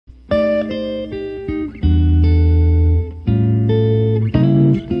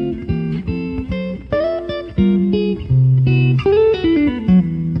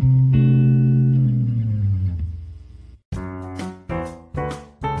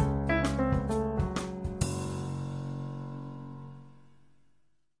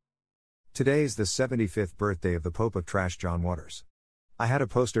Today is the 75th birthday of the Pope of Trash, John Waters. I had a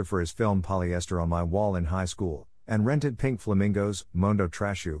poster for his film Polyester on my wall in high school, and rented Pink Flamingos, Mondo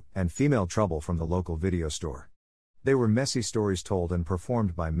Trashu, and Female Trouble from the local video store. They were messy stories told and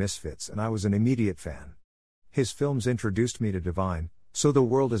performed by misfits, and I was an immediate fan. His films introduced me to Divine, So the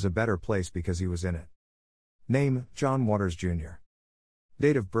World is a Better Place because he was in it. Name, John Waters Jr.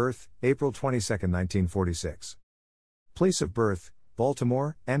 Date of birth, April 22, 1946. Place of birth,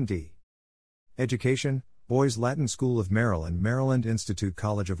 Baltimore, MD. Education, Boys Latin School of Maryland, Maryland Institute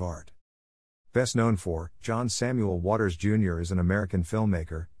College of Art. Best known for, John Samuel Waters Jr. is an American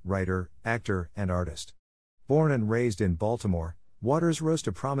filmmaker, writer, actor, and artist. Born and raised in Baltimore, Waters rose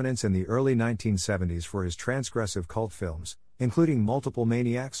to prominence in the early 1970s for his transgressive cult films, including Multiple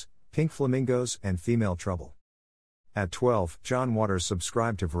Maniacs, Pink Flamingos, and Female Trouble. At 12, John Waters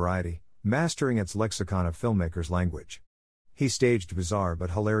subscribed to Variety, mastering its lexicon of filmmakers' language. He staged bizarre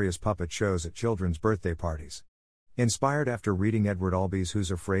but hilarious puppet shows at children's birthday parties. Inspired after reading Edward Albee's Who's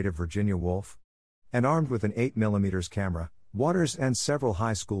Afraid of Virginia Woolf? And armed with an 8mm camera, Waters and several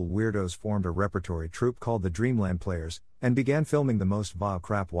high school weirdos formed a repertory troupe called the Dreamland Players, and began filming the most vile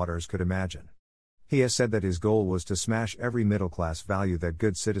crap Waters could imagine. He has said that his goal was to smash every middle-class value that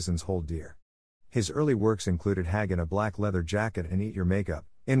good citizens hold dear. His early works included Hag in a Black Leather Jacket and Eat Your Makeup,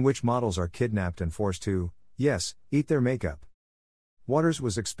 in which models are kidnapped and forced to, yes, eat their makeup. Waters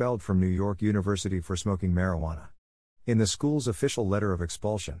was expelled from New York University for smoking marijuana. In the school's official letter of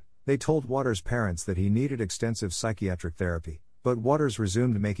expulsion, they told Waters' parents that he needed extensive psychiatric therapy, but Waters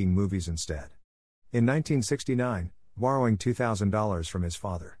resumed making movies instead. In 1969, borrowing $2,000 from his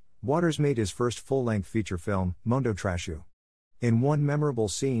father, Waters made his first full-length feature film, Mondo Trashu. In one memorable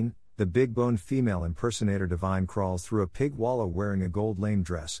scene, the big-boned female impersonator Divine crawls through a pig wallow wearing a gold lame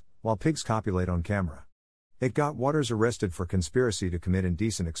dress, while pigs copulate on camera. It got Waters arrested for conspiracy to commit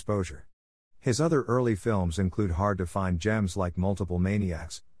indecent exposure. His other early films include hard-to-find gems like Multiple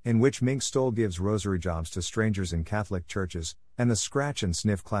Maniacs, in which Mink Stole gives rosary jobs to strangers in Catholic churches, and the scratch and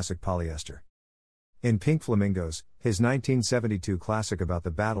sniff classic Polyester. In Pink Flamingos, his 1972 classic about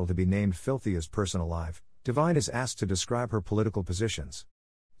the battle to be named filthiest person alive, Divine is asked to describe her political positions.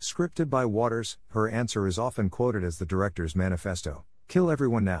 Scripted by Waters, her answer is often quoted as the director's manifesto: "Kill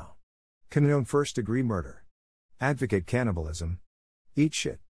everyone now. Condone first-degree murder. Advocate cannibalism. Eat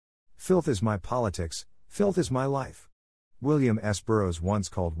shit. Filth is my politics, filth is my life." William S. Burroughs once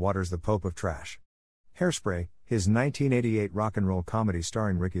called Waters the Pope of Trash. Hairspray, his 1988 rock and roll comedy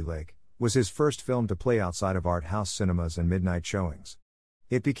starring Ricky Lake, was his first film to play outside of art house cinemas and midnight showings.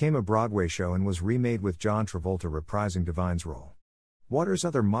 It became a Broadway show and was remade with John Travolta reprising Divine's role. Waters'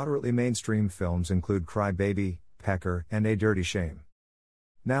 other moderately mainstream films include Cry Baby, Pecker, and A Dirty Shame.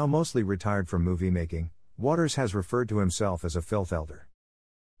 Now mostly retired from movie making, Waters has referred to himself as a filth elder.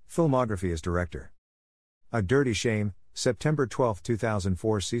 Filmography as director. A Dirty Shame, September 12,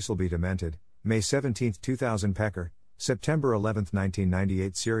 2004 Cecil B. Demented, May 17, 2000 Pecker, September 11,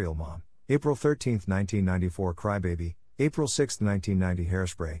 1998 Serial Mom, April 13, 1994 Crybaby, April 6, 1990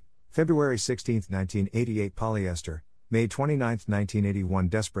 Hairspray, February 16, 1988 Polyester, May 29, 1981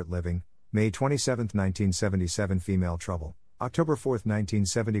 Desperate Living, May 27, 1977 Female Trouble, October 4,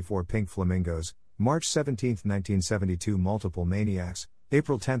 1974 Pink Flamingos, March 17, 1972 Multiple Maniacs,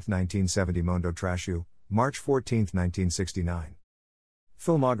 April 10, 1970 Mondo Trashu, March 14, 1969.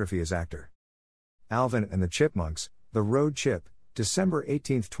 Filmography as actor. Alvin and the Chipmunks, The Road Chip, December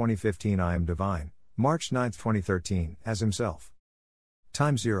 18, 2015 I Am Divine, March 9, 2013, as himself.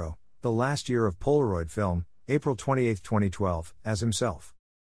 Time Zero, The Last Year of Polaroid Film, April 28, 2012, as himself.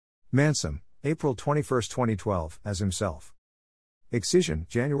 Mansom, April 21, 2012, as himself. Excision,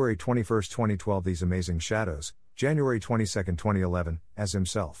 January 21, 2012 These Amazing Shadows, January 22, 2011, as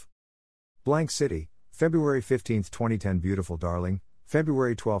himself. Blank City, February 15, 2010 Beautiful Darling,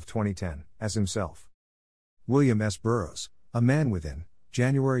 February 12, 2010, as himself. William S. Burroughs, A Man Within,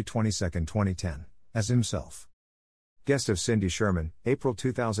 January 22, 2010, as himself. Guest of Cindy Sherman, April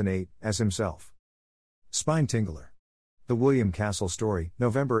 2008, as himself. Spine Tingler. The William Castle Story,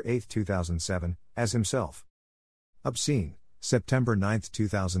 November 8, 2007, as himself. Obscene, September 9,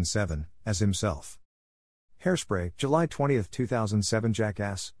 2007, as himself. Hairspray, July 20, 2007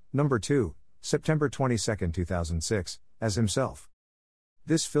 Jackass, Number 2, September 22, 2006, as himself.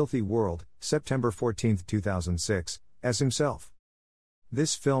 This Filthy World, September 14, 2006, as himself.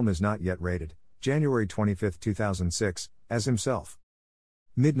 This Film Is Not Yet Rated, January 25, 2006, as himself.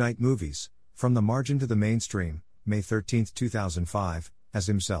 Midnight Movies, From the Margin to the Mainstream, May 13, 2005, as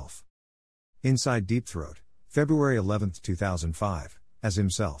himself. Inside Deep Throat, February 11, 2005, as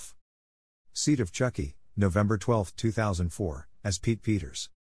himself. Seed of Chucky, November 12, 2004, as Pete Peters.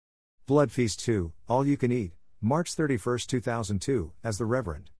 Blood Feast 2, All You Can Eat, March 31, 2002, as the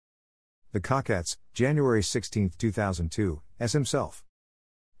Reverend. The Cockettes, January 16, 2002, as himself.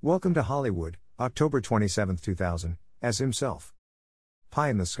 Welcome to Hollywood, October 27, 2000, as himself. Pie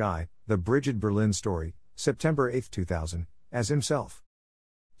in the Sky, The Bridget Berlin Story, September 8, 2000, as himself.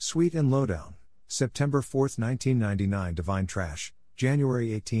 Sweet and Lowdown, September 4, 1999, Divine Trash,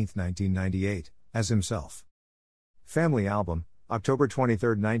 January 18, 1998, as himself. Family Album, October 23,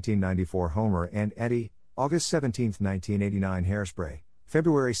 1994, Homer and Eddie, August 17, 1989, Hairspray,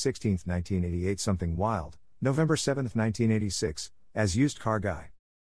 February 16, 1988, Something Wild, November 7, 1986, as Used Car Guy.